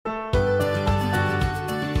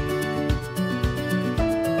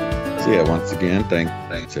So yeah, once again,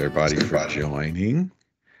 thanks everybody for joining.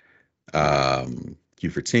 Q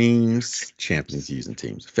for Teams, champions using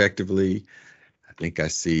Teams effectively. I think I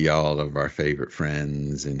see all of our favorite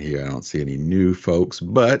friends in here. I don't see any new folks,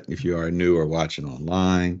 but if you are new or watching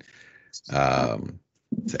online, to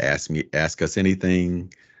ask us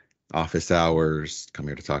anything, office hours, come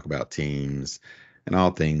here to talk about Teams and all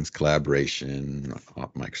things collaboration,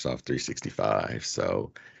 Microsoft 365.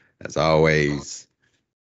 So as always,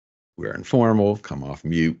 we're informal, come off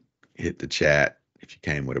mute, hit the chat. If you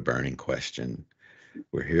came with a burning question,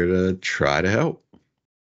 we're here to try to help.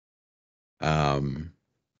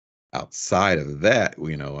 Outside of that,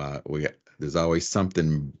 there's always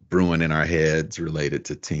something brewing in our heads related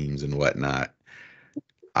to Teams and whatnot.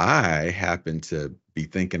 I happen to be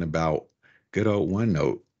thinking about good old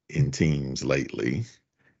OneNote in Teams lately.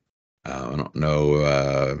 I don't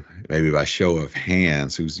know, maybe by show of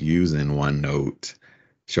hands, who's using OneNote,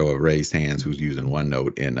 show of raised hands, who's using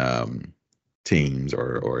OneNote in Teams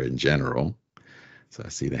or in general. So I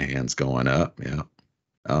see the hands going up. Yeah.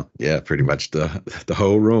 Oh, yeah, pretty much the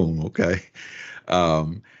whole room. Okay.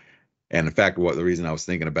 And in fact, the reason I was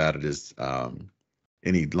thinking about it is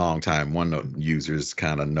any longtime OneNote users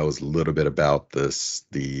kind of knows a little bit about the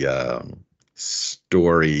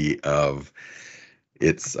story of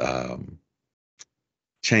its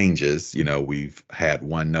changes. We've had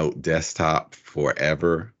OneNote desktop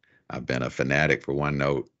forever. I've been a fanatic for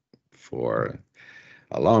OneNote for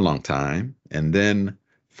a long, long time. And then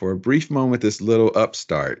for a brief moment, this little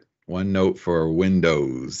upstart, OneNote for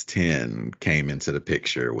Windows 10 came into the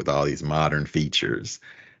picture with all these modern features.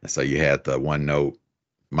 And so you had the OneNote,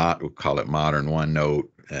 we'll call it modern OneNote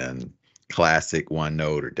and classic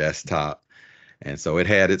OneNote or desktop. And so it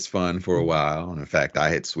had its fun for a while. And in fact, I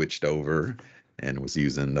had switched over and was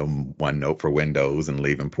using the OneNote for Windows and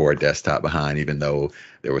leaving poor desktop behind, even though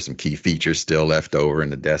there were some key features still left over in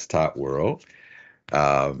the desktop world.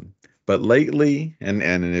 But lately, and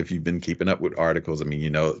if you've been keeping up with articles, I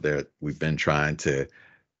mean, that we've been trying to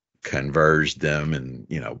converge them and,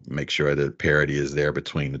 make sure that parity is there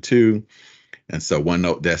between the two. And so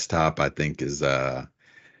OneNote Desktop, I think, is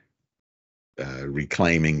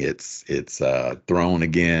reclaiming its throne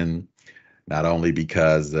again, not only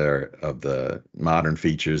because of the modern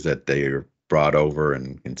features that they brought over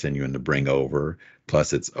and continuing to bring over,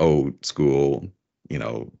 plus its old school,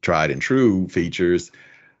 tried and true features.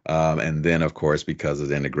 And then, of course, because of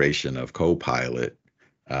the integration of CoPilot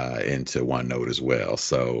into OneNote as well.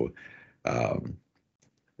 So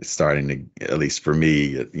it's starting to, at least for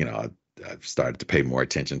me, I've started to pay more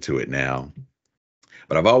attention to it now.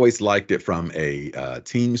 But I've always liked it from a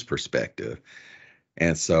Teams perspective.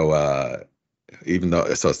 And so even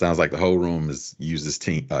though, so it sounds like the whole room uses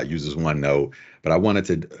OneNote, but I wanted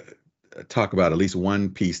to talk about at least one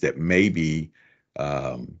piece that maybe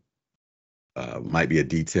might be a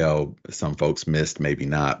detail some folks missed, maybe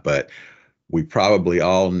not, but we probably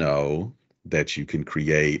all know that you can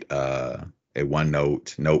create a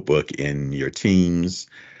OneNote notebook in your Teams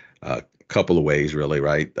a couple of ways, really,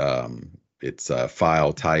 right? It's a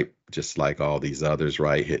file type, just like all these others,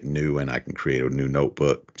 right? Hit new, and I can create a new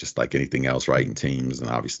notebook, just like anything else, right, in Teams, and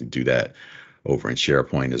obviously do that over in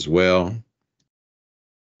SharePoint as well.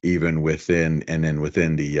 Even within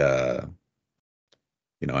the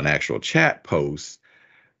an actual chat post,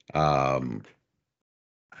 I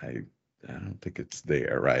don't think it's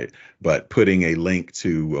there, right? But putting a link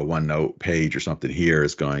to a OneNote page or something here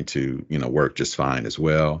is going to, work just fine as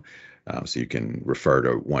well. So you can refer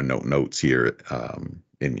to OneNote notes here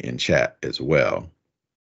in chat as well.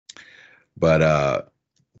 But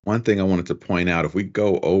one thing I wanted to point out, if we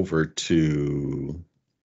go over to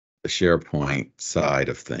the SharePoint side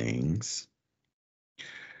of things,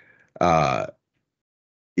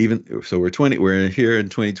 even so, we're here in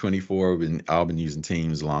 2024. We've all been using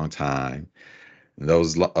Teams a long time. And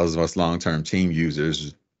those of us long-term team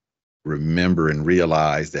users remember and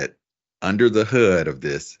realize that under the hood of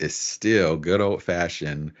this is still good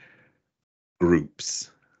old-fashioned groups.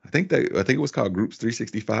 I think it was called Groups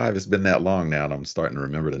 365. It's been that long now, and I'm starting to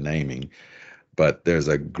remember the naming. But there's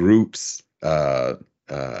a groups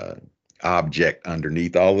object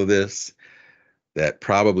underneath all of this that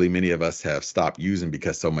probably many of us have stopped using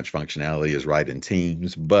because so much functionality is right in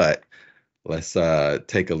Teams. But let's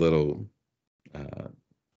take a little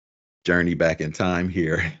journey back in time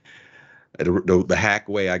here. The hack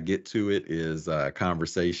way I get to it is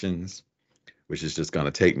conversations, which is just going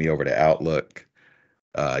to take me over to Outlook.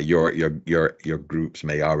 Your groups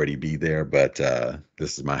may already be there, but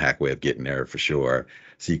this is my hack way of getting there for sure.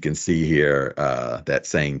 So you can see here that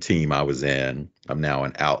same team I was in. I'm now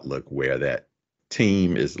in Outlook where that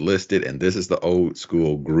team is listed, and this is the old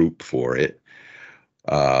school group for it,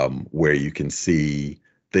 where you can see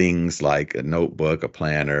things like a notebook, a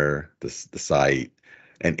planner, the site,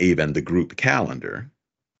 and even the group calendar,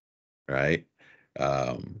 right?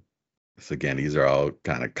 Um, so again, these are all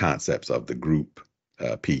kind of concepts of the group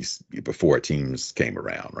piece before Teams came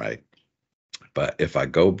around, right? But if I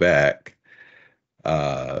go back,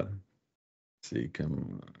 uh, see,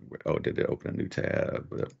 come, oh, did it open a new tab?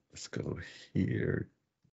 Let's go here.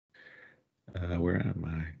 Where am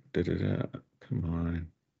I? Da-da-da. Come on.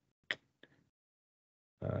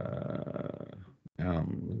 Now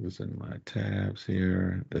I'm losing my tabs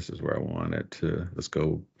here. This is where I wanted to. Let's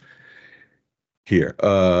go here.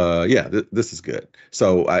 Yeah, this is good.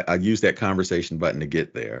 So I use that conversation button to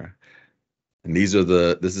get there. And this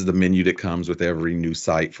is the menu that comes with every new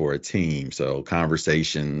site for a team. So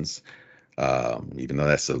conversations, even though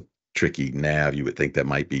that's a tricky nav, you would think that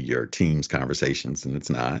might be your team's conversations, and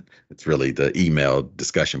it's not. It's really the email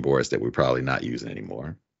discussion boards that we're probably not using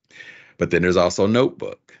anymore. But then there's also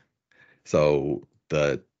Notebook. So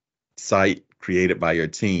the site created by your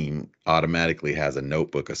team automatically has a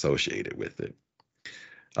notebook associated with it.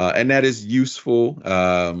 And that is useful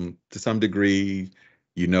to some degree.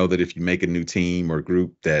 You know that if you make a new team or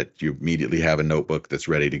group that you immediately have a notebook that's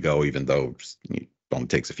ready to go, even though it only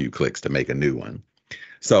takes a few clicks to make a new one.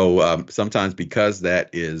 So sometimes because that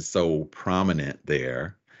is so prominent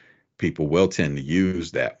there, people will tend to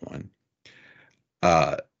use that one.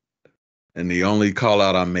 And the only call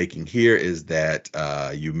out I'm making here is that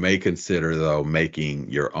you may consider, though, making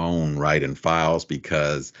your own write-in files,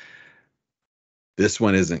 because this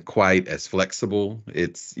one isn't quite as flexible.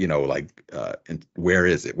 It's, like, where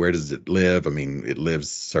is it? Where does it live? I mean, it lives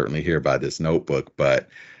certainly here by this notebook, but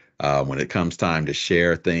when it comes time to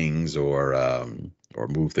share things or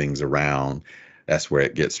move things around, that's where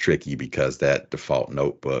it gets tricky, because that default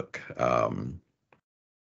notebook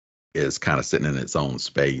is kind of sitting in its own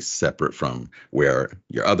space, separate from where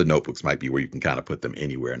your other notebooks might be, where you can kind of put them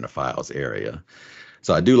anywhere in the files area.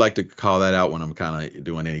 So I do like to call that out when I'm kind of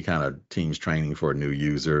doing any kind of Teams training for a new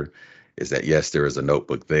user, is that yes, there is a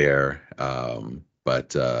notebook there,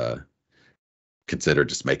 but consider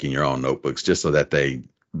just making your own notebooks just so that they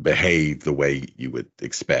behave the way you would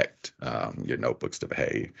expect your notebooks to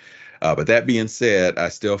behave. But that being said, I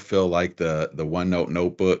still feel like the OneNote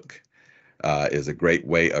notebook is a great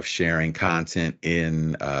way of sharing content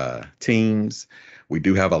in Teams. We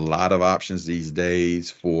do have a lot of options these days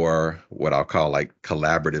for what I'll call like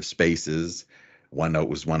collaborative spaces. OneNote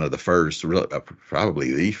was one of the first, really,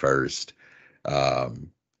 probably the first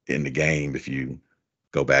in the game, if you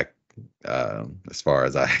go back as far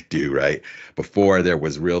as I do, right? Before there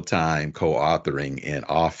was real-time co-authoring in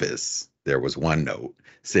Office, there was OneNote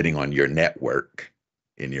sitting on your network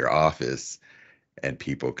in your office, and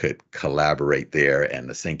people could collaborate there, and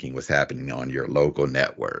the syncing was happening on your local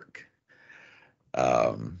network.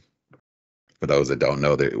 For those that don't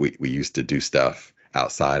know, that we used to do stuff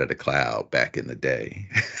outside of the cloud back in the day.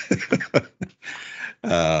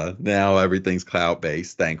 Now everything's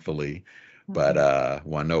cloud-based, thankfully, but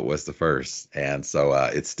OneNote was the first, and so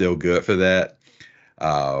it's still good for that.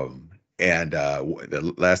 And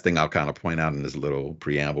the last thing I'll kind of point out in this little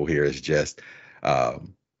preamble here is just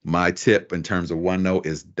my tip in terms of OneNote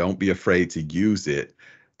is don't be afraid to use it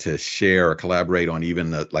to share or collaborate on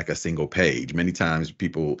even like a single page. Many times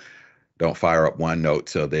people don't fire up OneNote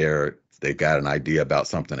till they've got an idea about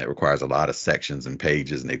something that requires a lot of sections and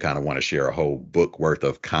pages, and they kind of want to share a whole book worth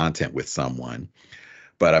of content with someone.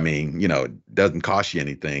 But I mean, it doesn't cost you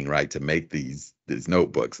anything, right, to make these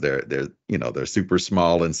notebooks. They're super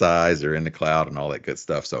small in size, they're in the cloud and all that good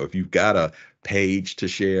stuff. So if you've got a page to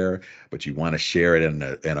share, but you want to share it in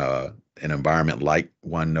an environment like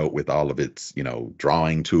OneNote with all of its,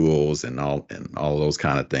 drawing tools and all those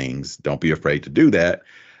kind of things, don't be afraid to do that.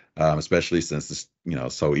 Especially since it's,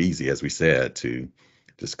 so easy, as we said, to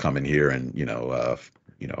just come in here and,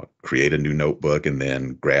 create a new notebook and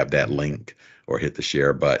then grab that link or hit the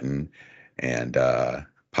share button and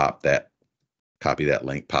copy that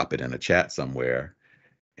link, pop it in a chat somewhere,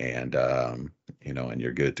 and and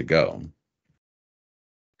you're good to go.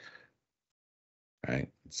 Right.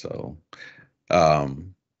 So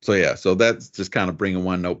yeah, so that's just kind of bringing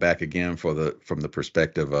OneNote back again from the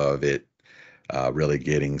perspective of it really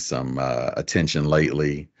getting some attention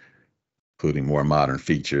lately, including more modern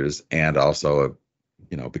features, and also,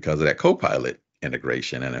 because of that CoPilot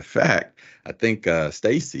integration. And in fact, I think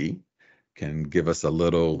Stacy can give us a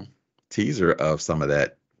little teaser of some of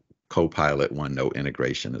that CoPilot OneNote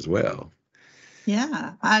integration as well.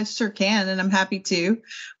 Yeah, I sure can, and I'm happy to.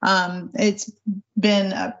 It's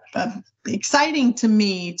been exciting to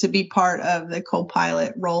me to be part of the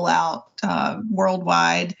CoPilot rollout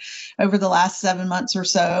worldwide over the last 7 months or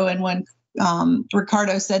so. And when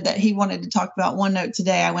Ricardo said that he wanted to talk about OneNote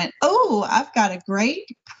today, I went, oh, I've got a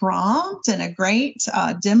great prompt and a great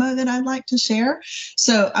demo that I'd like to share.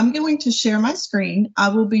 So I'm going to share my screen. I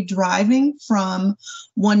will be driving from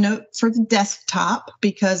OneNote for the desktop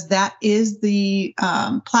because that is the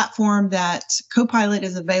platform that CoPilot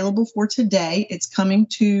is available for today. It's coming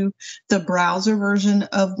to the browser version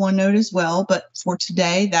of OneNote as well, but for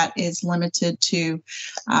today, that is limited to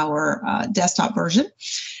our desktop version.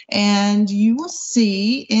 And you will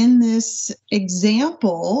see in this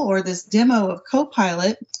example or this demo of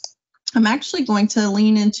CoPilot, I'm actually going to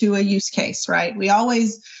lean into a use case, right? We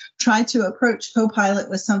always try to approach CoPilot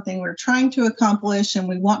with something we're trying to accomplish and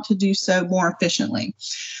we want to do so more efficiently.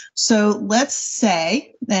 So let's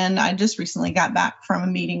say, and I just recently got back from a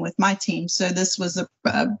meeting with my team, so this was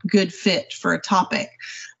a good fit for a topic.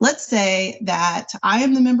 Let's say that I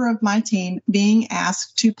am the member of my team being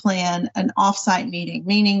asked to plan an offsite meeting,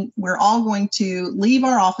 meaning we're all going to leave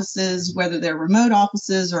our offices, whether they're remote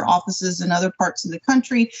offices or offices in other parts of the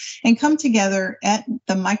country, and come together at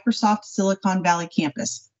the Microsoft Silicon Valley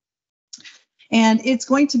campus. And it's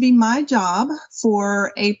going to be my job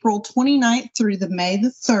for April 29th through the May the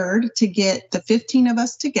 3rd to get the 15 of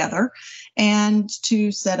us together and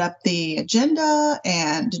to set up the agenda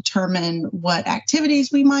and determine what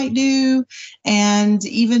activities we might do and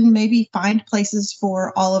even maybe find places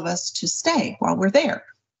for all of us to stay while we're there.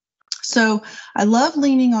 So I love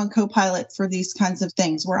leaning on CoPilot for these kinds of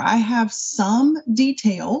things where I have some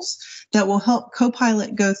details that will help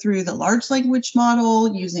CoPilot go through the large language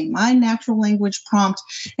model using my natural language prompt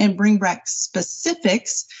and bring back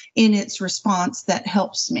specifics in its response that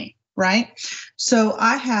helps me, right? So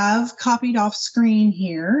I have copied off screen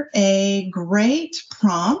here a great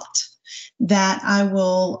prompt that I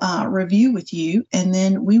will review with you, and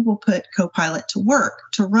then we will put CoPilot to work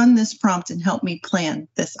to run this prompt and help me plan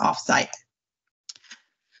this offsite.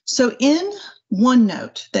 So in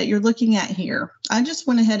OneNote that you're looking at here, I just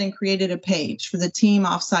went ahead and created a page for the team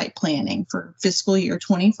offsite planning for fiscal year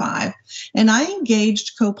 25, and I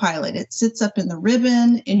engaged CoPilot. It sits up in the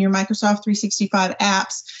ribbon in your Microsoft 365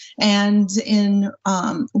 apps, and in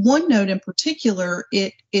OneNote in particular,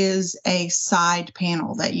 it is a side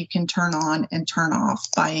panel that you can turn on and turn off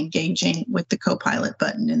by engaging with the CoPilot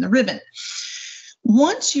button in the ribbon.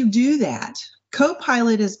 Once you do that,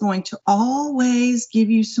 CoPilot is going to always give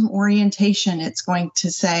you some orientation. It's going to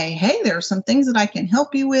say, hey, there are some things that I can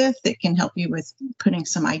help you with. It can help you with putting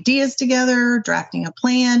some ideas together, drafting a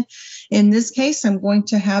plan. In this case, I'm going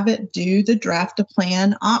to have it do the draft a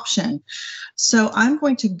plan option. So I'm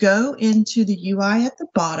going to go into the UI at the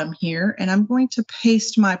bottom here, and I'm going to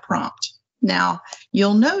paste my prompt. Now,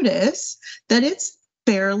 you'll notice that it's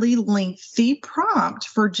fairly lengthy prompt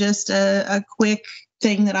for just a quick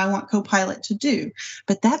thing that I want CoPilot to do.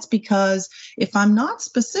 But that's because if I'm not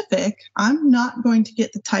specific, I'm not going to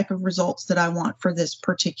get the type of results that I want for this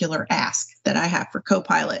particular ask that I have for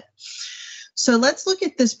CoPilot. So let's look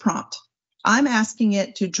at this prompt. I'm asking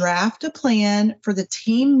it to draft a plan for the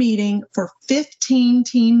team meeting for 15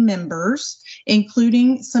 team members,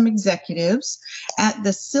 including some executives, at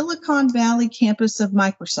the Silicon Valley campus of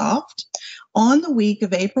Microsoft on the week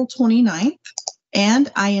of April 29th.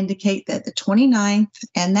 And I indicate that the 29th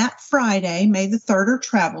and that Friday, May the 3rd, are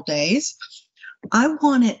travel days. I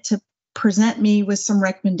want it to present me with some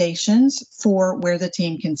recommendations for where the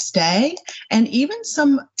team can stay and even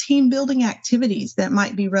some team building activities that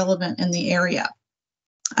might be relevant in the area.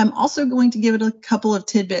 I'm also going to give it a couple of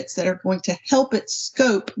tidbits that are going to help it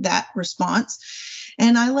scope that response.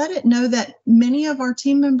 And I let it know that many of our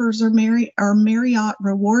team members are Marriott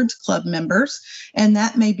Rewards Club members, and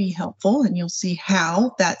that may be helpful, and you'll see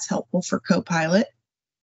how that's helpful for CoPilot.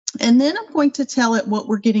 And then I'm going to tell it what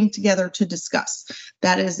we're getting together to discuss.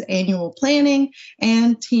 That is annual planning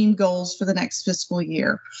and team goals for the next fiscal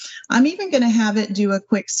year. I'm even going to have it do a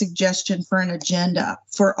quick suggestion for an agenda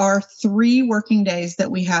for our 3 working days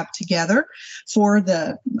that we have together for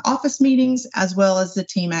the office meetings as well as the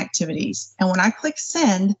team activities. And when I click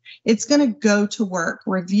send, it's going to go to work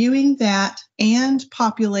reviewing that and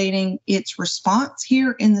populating its response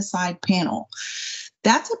here in the side panel.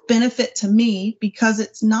 That's a benefit to me because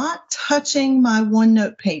it's not touching my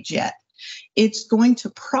OneNote page yet. It's going to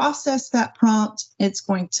process that prompt. It's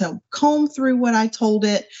going to comb through what I told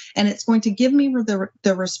it, and it's going to give me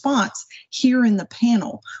the response here in the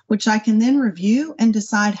panel, which I can then review and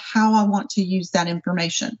decide how I want to use that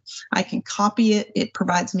information. I can copy it. It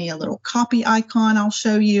provides me a little copy icon I'll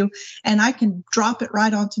show you, and I can drop it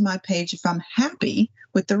right onto my page if I'm happy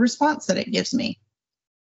with the response that it gives me.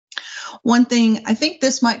 One thing, I think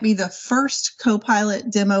this might be the first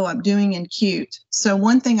CoPilot demo I'm doing in Qt. So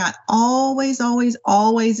one thing I always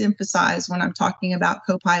emphasize when I'm talking about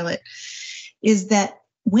CoPilot is that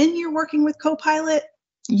when you're working with CoPilot,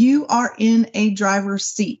 you are in a driver's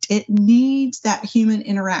seat. It needs that human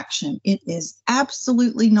interaction. It is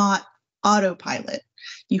absolutely not autopilot.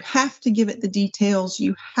 You have to give it the details.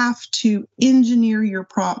 You have to engineer your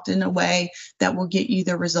prompt in a way that will get you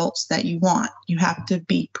the results that you want. You have to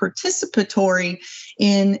be participatory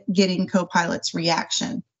in getting CoPilot's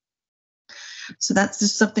reaction. So that's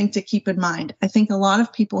just something to keep in mind. I think a lot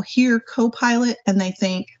of people hear CoPilot and they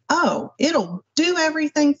think, oh, it'll do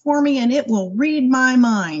everything for me and it will read my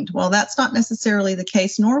mind. Well, that's not necessarily the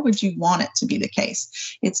case, nor would you want it to be the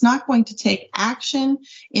case. It's not going to take action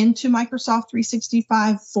into Microsoft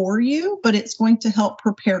 365 for you, but it's going to help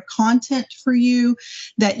prepare content for you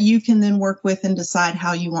that you can then work with and decide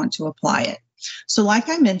how you want to apply it. So like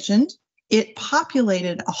I mentioned, it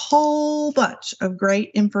populated a whole bunch of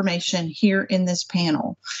great information here in this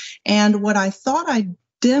panel. And what I thought I'd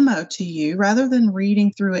demo to you, rather than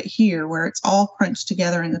reading through it here where it's all crunched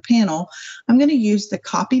together in the panel, I'm going to use the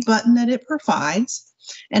copy button that it provides,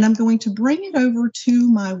 and I'm going to bring it over to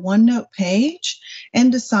my OneNote page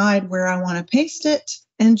and decide where I want to paste it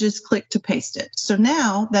and just click to paste it. So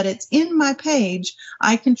now that it's in my page,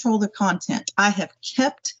 I control the content. I have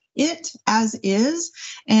kept it as is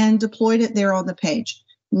and deployed it there on the page.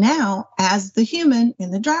 Now, as the human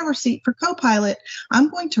in the driver's seat for CoPilot, I'm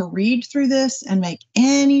going to read through this and make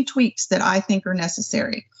any tweaks that I think are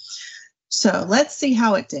necessary. So let's see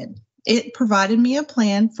how it did. It provided me a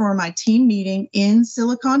plan for my team meeting in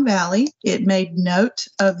Silicon Valley. It made note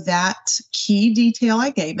of that key detail I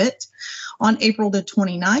gave it. On April the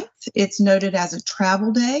 29th, it's noted as a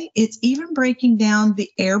travel day. It's even breaking down the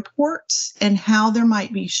airports and how there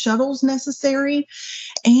might be shuttles necessary.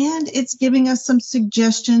 And it's giving us some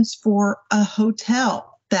suggestions for a hotel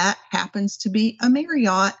that happens to be a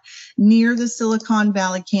Marriott near the Silicon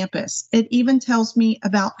Valley campus. It even tells me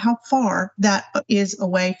about how far that is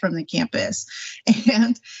away from the campus.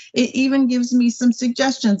 And it even gives me some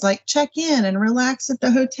suggestions like check in and relax at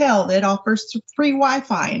the hotel that offers free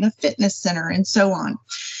Wi-Fi and a fitness center and so on.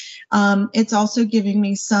 It's also giving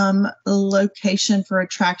me some location for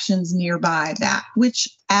attractions nearby that, which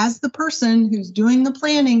as the person who's doing the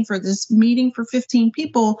planning for this meeting for 15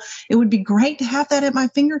 people, it would be great to have that at my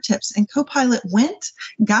fingertips. And CoPilot went,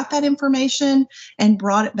 got that information and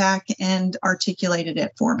brought it back and articulated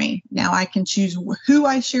it for me. Now I can choose who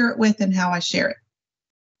I share it with and how I share it.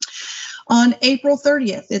 On April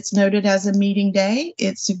 30th, it's noted as a meeting day.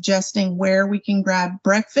 It's suggesting where we can grab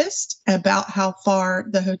breakfast, about how far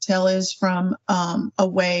the hotel is from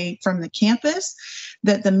away from the campus,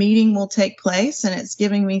 that the meeting will take place, and it's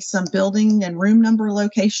giving me some building and room number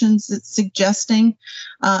locations. It's suggesting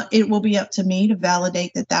it will be up to me to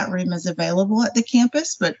validate that that room is available at the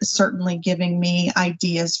campus, but certainly giving me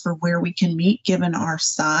ideas for where we can meet given our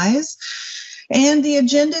size. And the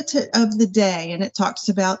agenda of the day, and it talks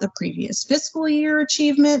about the previous fiscal year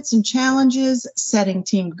achievements and challenges, setting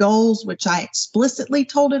team goals, which I explicitly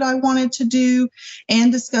told it I wanted to do, and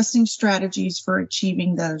discussing strategies for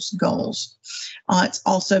achieving those goals. It's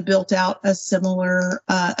also built out a similar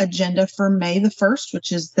agenda for May the 1st,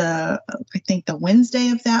 which is I think the Wednesday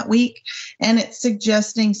of that week. And it's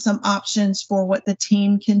suggesting some options for what the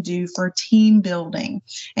team can do for team building.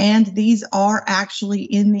 And these are actually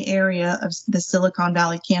in the area of the Silicon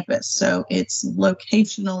Valley campus, so it's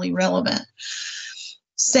locationally relevant.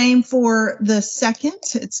 Same for the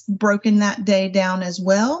 2nd. It's broken that day down as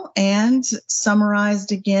well and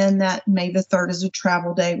summarized again that May the 3rd is a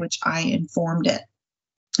travel day, which I informed it.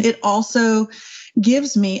 It also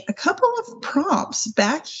gives me a couple of prompts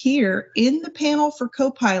back here in the panel for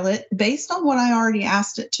CoPilot based on what I already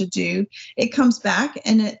asked it to do. It comes back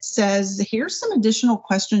and it says, here's some additional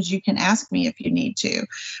questions you can ask me if you need to.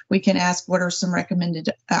 We can ask what are some recommended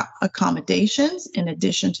accommodations in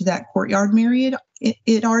addition to that Courtyard Marriott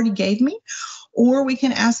it already gave me. Or we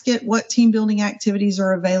can ask it what team building activities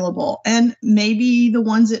are available. And maybe the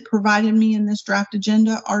ones it provided me in this draft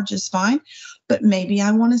agenda are just fine, but maybe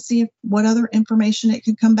I want to see what other information it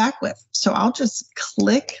could come back with. So I'll just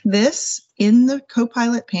click this in the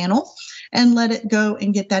CoPilot panel and let it go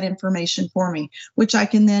and get that information for me, which I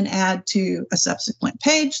can then add to a subsequent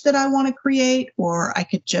page that I want to create, or I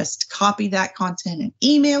could just copy that content and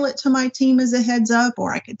email it to my team as a heads up,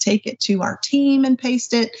 or I could take it to our team and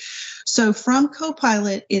paste it. So from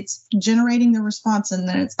CoPilot, it's generating the response, and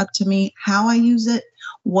then it's up to me how I use it,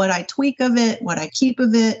 what I tweak of it, what I keep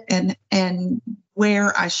of it, and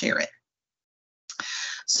where I share it.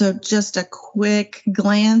 So just a quick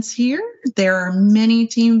glance here. There are many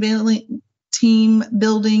team building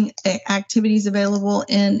activities available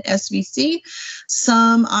in SVC.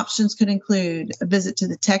 Some options could include a visit to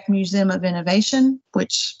the Tech Museum of Innovation,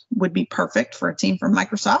 which would be perfect for a team from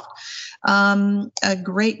Microsoft. A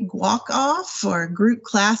great walk-off or group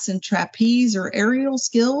class in trapeze or aerial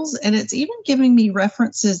skills. And it's even giving me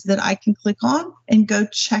references that I can click on and go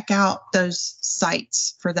check out those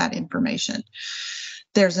sites for that information.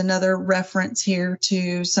 There's another reference here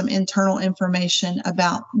to some internal information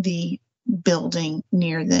about the building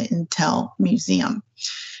near the Intel Museum.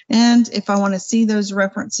 And if I want to see those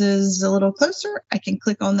references a little closer, I can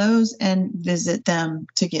click on those and visit them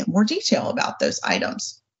to get more detail about those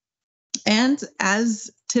items. And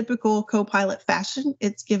as typical CoPilot fashion,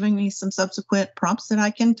 it's giving me some subsequent prompts that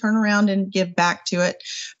I can turn around and give back to it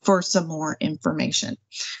for some more information.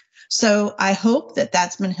 So I hope that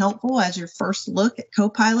that's been helpful as your first look at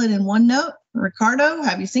CoPilot in OneNote. Ricardo,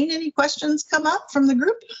 have you seen any questions come up from the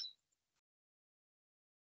group?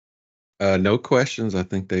 No questions. I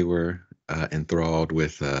think they were enthralled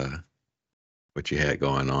with what you had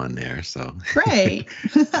going on there. So great.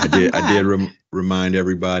 I did remind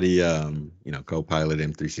everybody, CoPilot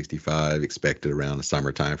M365 expected around the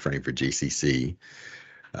summer timeframe for GCC.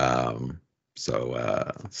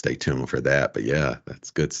 So stay tuned for that. But yeah,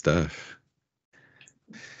 that's good stuff.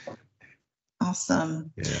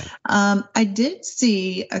 Awesome. Yeah. I did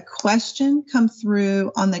see a question come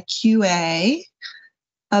through on the QA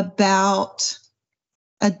about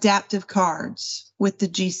adaptive cards with the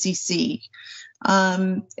GCC.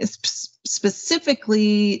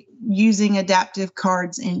 Specifically using adaptive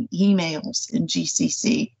cards in emails in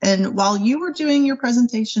GCC. And while you were doing your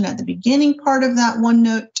presentation at the beginning part of that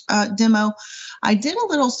OneNote demo, I did a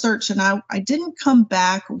little search, and I didn't come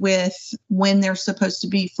back with when they're supposed to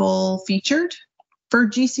be full featured for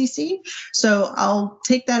GCC. So I'll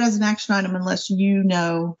take that as an action item unless you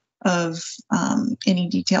know of any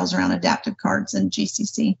details around adaptive cards in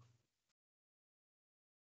GCC.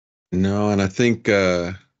 No, and I think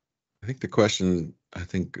the question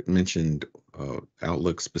mentioned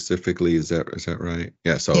Outlook specifically. Is that right?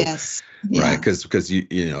 Yeah. So yes. Yeah. Right, because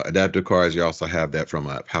adaptive cards, you also have that from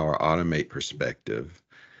a Power Automate perspective.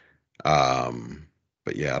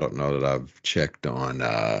 But yeah, I don't know that I've checked on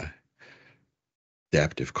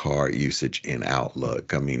adaptive card usage in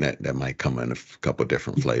Outlook. I mean, that might come in a couple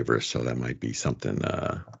different flavors, so that might be something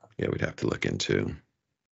we'd have to look into.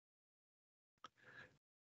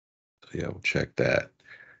 So yeah, we'll check that.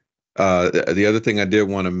 The other thing I did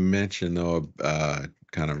want to mention, though,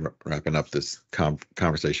 kind of wrapping up this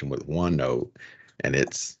conversation with OneNote, and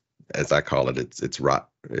it's, as I call it,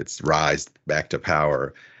 it's rise back to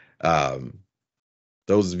power.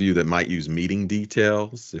 Those of you that might use meeting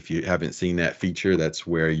details, if you haven't seen that feature, that's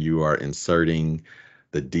where you are inserting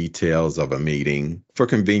the details of a meeting for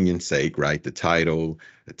convenience sake, right? The title,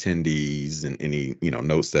 attendees, and any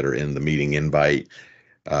notes that are in the meeting invite.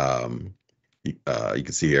 You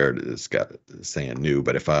can see here it's got saying new,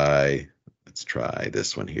 but let's try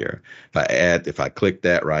this one here. If I click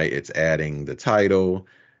that, right, it's adding the title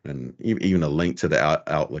and even a link to the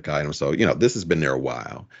Outlook item. So, this has been there a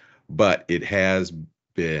while, but it has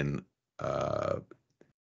been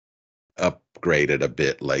upgraded a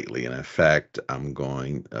bit lately. And in fact,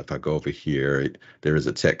 if I go over here, there is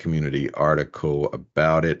a tech community article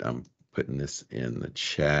about it. I'm putting this in the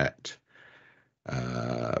chat.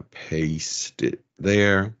 Paste it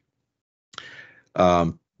there.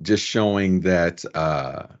 Just showing that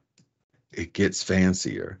it gets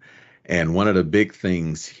fancier. And one of the big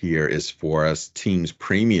things here is for us Teams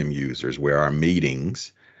premium users, where our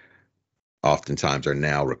meetings oftentimes are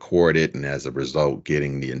now recorded, and as a result,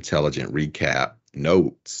 getting the intelligent recap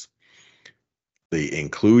notes. The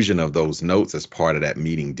inclusion of those notes as part of that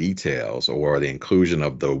meeting details, or the inclusion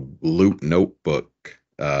of the Loop notebook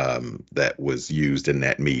that was used in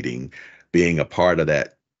that meeting, being a part of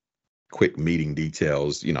that quick meeting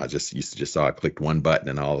details. I just saw I clicked one button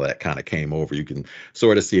and all that kind of came over. You can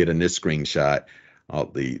sort of see it in this screenshot.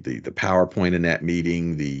 The PowerPoint in that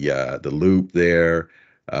meeting, the loop there.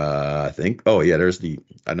 I think. Oh yeah,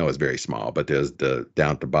 I know it's very small, but there's the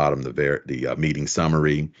down at the bottom the meeting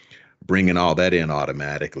summary bringing all that in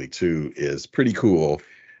automatically too is pretty cool.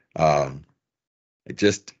 It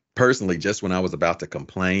just personally, just when I was about to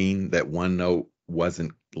complain that OneNote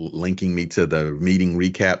wasn't linking me to the meeting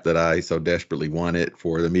recap that I so desperately wanted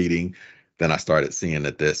for the meeting, then I started seeing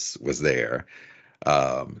that this was there.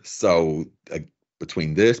 So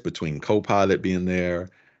between CoPilot being there,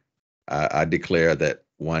 I declare that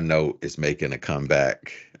OneNote is making a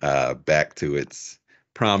comeback back to its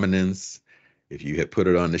prominence. If you had put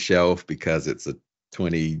it on the shelf because it's a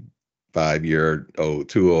 25-year-old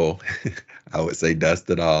tool, I would say dust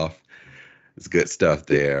it off. It's good stuff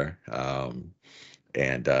there.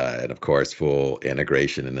 And of course, full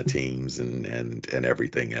integration in the teams and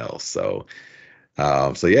everything else. So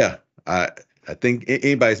yeah, I think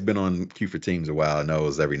anybody's been on Q for Teams a while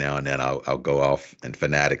knows every now and then I'll go off and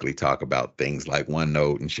fanatically talk about things like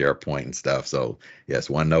OneNote and SharePoint and stuff. So yes,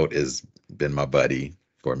 OneNote has been my buddy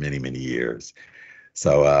for many, many years.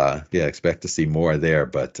 So yeah, expect to see more there,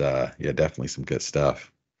 but yeah, definitely some good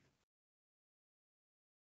stuff.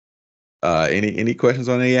 Any questions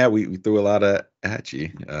on that? Yeah, we threw a lot at you.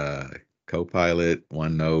 CoPilot,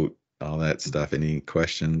 OneNote, all that stuff. Any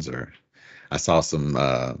questions? Or I saw some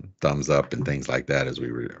thumbs up and things like that as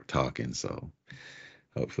we were talking. So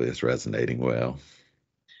hopefully it's resonating well.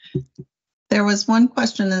 There was one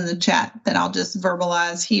question in the chat that I'll just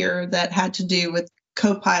verbalize here that had to do with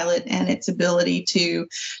CoPilot and its ability to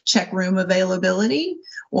check room availability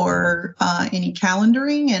or any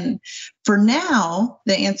calendaring. And for now,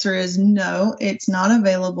 the answer is no, it's not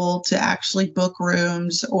available to actually book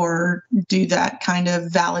rooms or do that kind of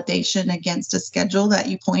validation against a schedule that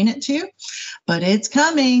you point it to, but it's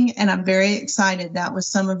coming and I'm very excited. That was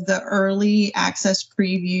some of the early access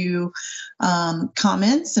preview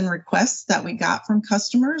comments and requests that we got from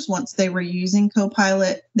customers. Once they were using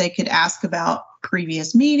CoPilot, they could ask about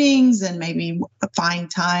previous meetings and maybe find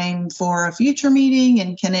time for a future meeting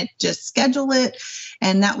and can it just schedule it?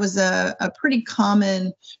 And that was a pretty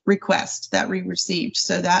common request that we received.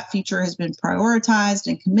 So that feature has been prioritized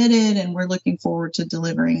and committed, and we're looking forward to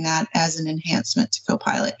delivering that as an enhancement to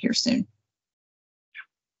CoPilot here soon.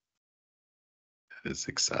 It's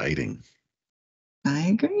exciting. I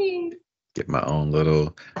agree. Get my own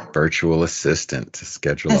little virtual assistant to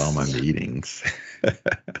schedule all my meetings.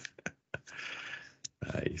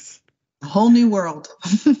 Nice. A whole new world.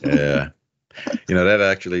 Yeah. That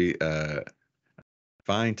actually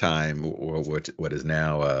Find Time, or what is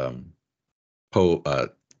now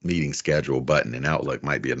meeting schedule button in Outlook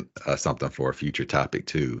might be something for a future topic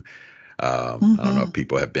too. I don't know if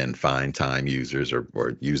people have been Find Time users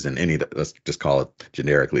or using any of the, let's just call it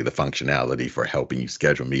generically, the functionality for helping you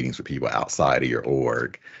schedule meetings with people outside of your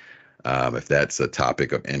org. If that's a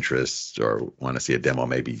topic of interest or want to see a demo,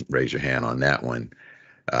 maybe raise your hand on that one.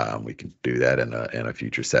 We can do that in a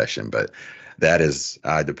future session, but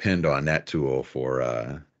I depend on that tool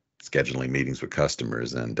for scheduling meetings with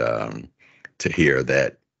customers, and to hear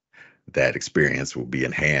that experience will be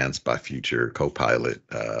enhanced by future CoPilot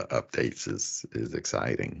updates is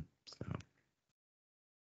exciting. So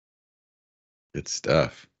good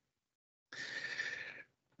stuff.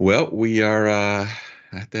 Well, we are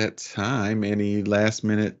at that time. Any last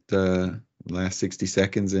 60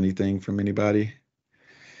 seconds, anything from anybody?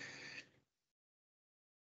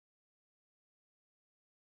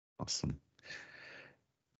 Awesome.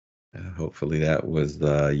 Hopefully that was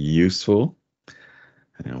useful.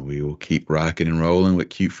 And we will keep rocking and rolling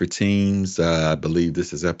with Q for Teams. I believe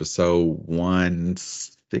this is episode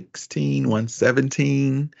 116,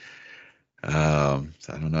 117. So I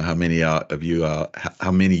don't know how many of you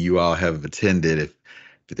all have attended. If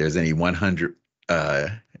there's any 100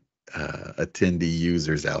 attendee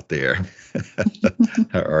users out there,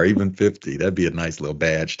 or even 50, that'd be a nice little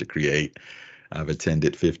badge to create. I've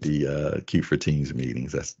attended 50 Q for Teams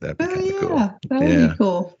meetings. That'd be kind of cool. That would be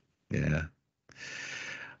cool. Yeah.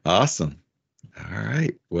 Awesome. All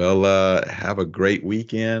right. Well, have a great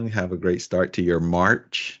weekend. Have a great start to your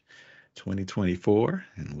March 2024,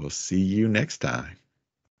 and we'll see you next time.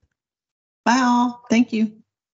 Bye all. Thank you.